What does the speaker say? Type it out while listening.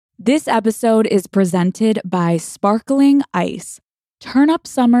This episode is presented by Sparkling Ice. Turn up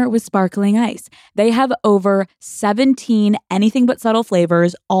summer with Sparkling Ice. They have over 17 anything but subtle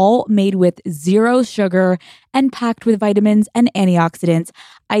flavors, all made with zero sugar and packed with vitamins and antioxidants.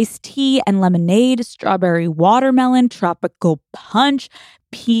 Iced tea and lemonade, strawberry watermelon, tropical punch,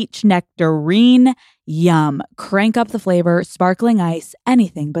 peach nectarine. Yum. Crank up the flavor. Sparkling Ice,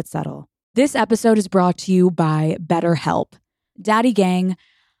 anything but subtle. This episode is brought to you by BetterHelp. Daddy Gang,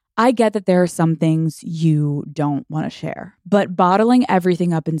 I get that there are some things you don't want to share, but bottling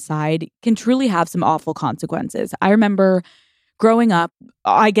everything up inside can truly have some awful consequences. I remember growing up,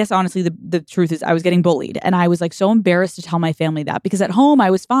 I guess honestly, the truth is I was getting bullied, and I was like so embarrassed to tell my family that, because at home I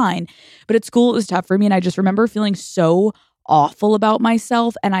was fine, but at school it was tough for me. And I just remember feeling so awful about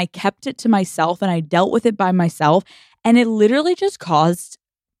myself, and I kept it to myself and I dealt with it by myself. And it literally just caused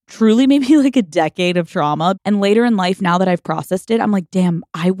truly maybe like a decade of trauma. And later in life, now that I've processed it, I'm like, damn,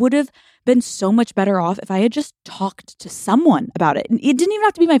 I would have been so much better off if I had just talked to someone about it. And it didn't even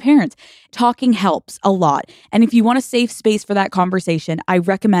have to be my parents. Talking helps a lot. And if you want a safe space for that conversation, I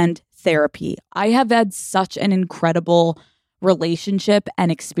recommend therapy. I have had such an incredible relationship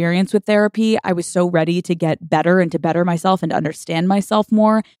and experience with therapy. I was so ready to get better and to better myself and to understand myself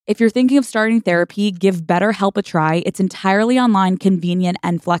more. If you're thinking of starting therapy, give BetterHelp a try. It's entirely online, convenient,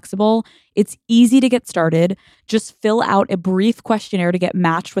 and flexible. It's easy to get started. Just fill out a brief questionnaire to get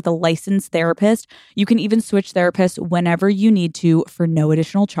matched with a licensed therapist. You can even switch therapists whenever you need to for no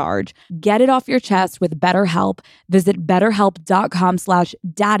additional charge. Get it off your chest with BetterHelp. Visit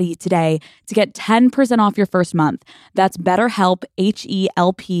betterhelp.com/daddy today to get 10% off your first month. That's BetterHelp,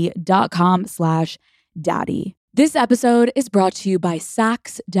 HELP.com/daddy. This episode is brought to you by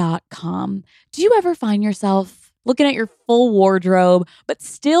Saks.com. Do you ever find yourself looking at your full wardrobe, but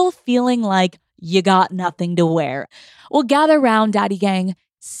still feeling like you got nothing to wear? Well, gather round, Daddy Gang.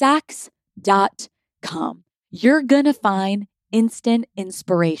 Saks.com. You're gonna find instant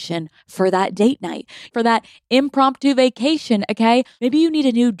inspiration for that date night, for that impromptu vacation, okay? Maybe you need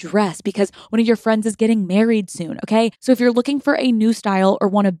a new dress because one of your friends is getting married soon, okay? So if you're looking for a new style or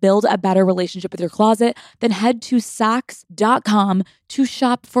want to build a better relationship with your closet, then head to Saks.com to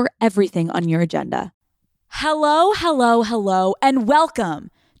shop for everything on your agenda. Hello, hello, hello, and welcome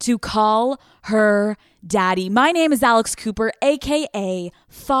to Call Her Daddy. My name is Alex Cooper, aka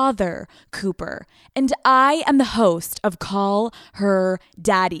Father Cooper, and I am the host of Call Her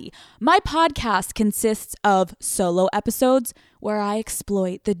Daddy. My podcast consists of solo episodes where I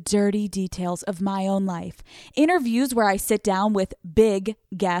exploit the dirty details of my own life, interviews where I sit down with big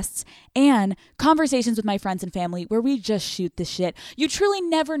guests, and conversations with my friends and family where we just shoot the shit. You truly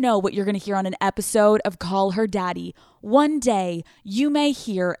never know what you're going to hear on an episode of Call Her Daddy. One day, you may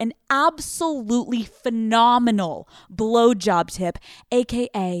hear an absolutely phenomenal blowjob tip,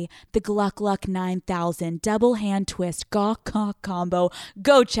 aka the Gluck Gluck 9000 double hand twist gawk gawk combo.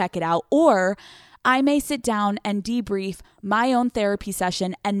 Go check it out. Or I may sit down and debrief my own therapy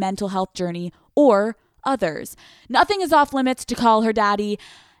session and mental health journey, or others. Nothing is off limits to Call Her Daddy,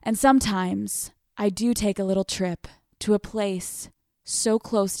 and sometimes I do take a little trip to a place so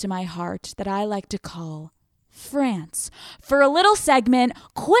close to my heart that I like to call France, for a little segment,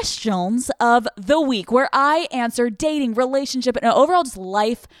 Questions of the Week, where I answer dating, relationship, and overall just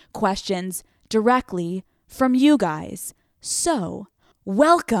life questions directly from you guys. So,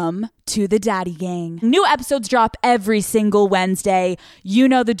 welcome to the Daddy Gang. New episodes drop every single Wednesday. You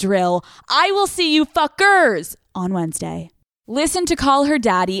know the drill. I will see you fuckers on Wednesday. Listen to Call Her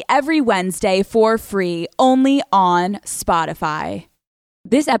Daddy every Wednesday for free, only on Spotify.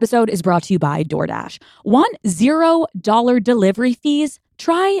 This episode is brought to you by DoorDash. Want $0 delivery fees?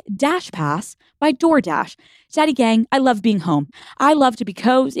 Try Dash Pass by DoorDash. Daddy Gang, I love being home. I love to be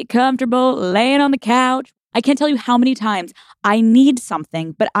cozy, comfortable, laying on the couch. I can't tell you how many times I need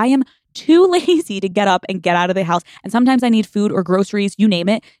something, but I am too lazy to get up and get out of the house. And sometimes I need food or groceries, you name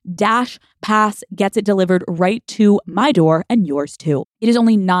it. Dash Pass gets it delivered right to my door and yours too. It is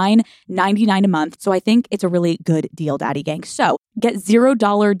only $9.99 a month, so I think it's a really good deal, Daddy Gang. So get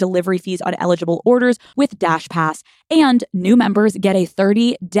 $0 delivery fees on eligible orders with Dash Pass, and new members get a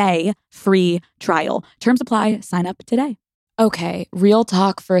 30-day free trial. Terms apply. Sign up today. Okay, real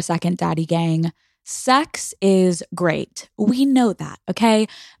talk for a second, Daddy Gang. Sex is great. We know that, okay?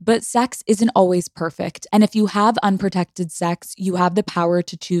 But sex isn't always perfect. And if you have unprotected sex, you have the power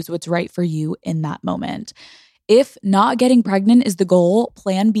to choose what's right for you in that moment. If not getting pregnant is the goal,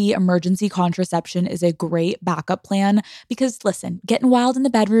 Plan B emergency contraception is a great backup plan because, listen, getting wild in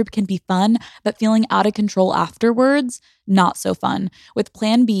the bedroom can be fun, but feeling out of control afterwards, not so fun. With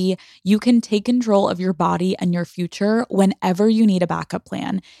Plan B, you can take control of your body and your future whenever you need a backup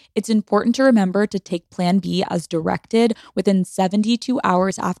plan. It's important to remember to take Plan B as directed within 72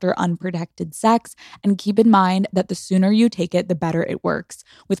 hours after unprotected sex, and keep in mind that the sooner you take it, the better it works.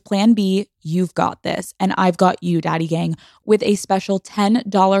 With Plan B, you've got this, and I've got you, Daddy Gang. With a special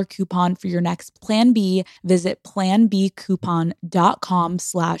 $10 coupon for your next Plan B, visit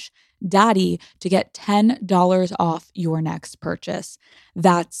planbcoupon.com/daddy to get $10 off your next purchase.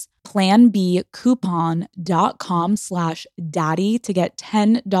 That's planbcoupon.com/daddy to get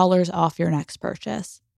 $10 off your next purchase.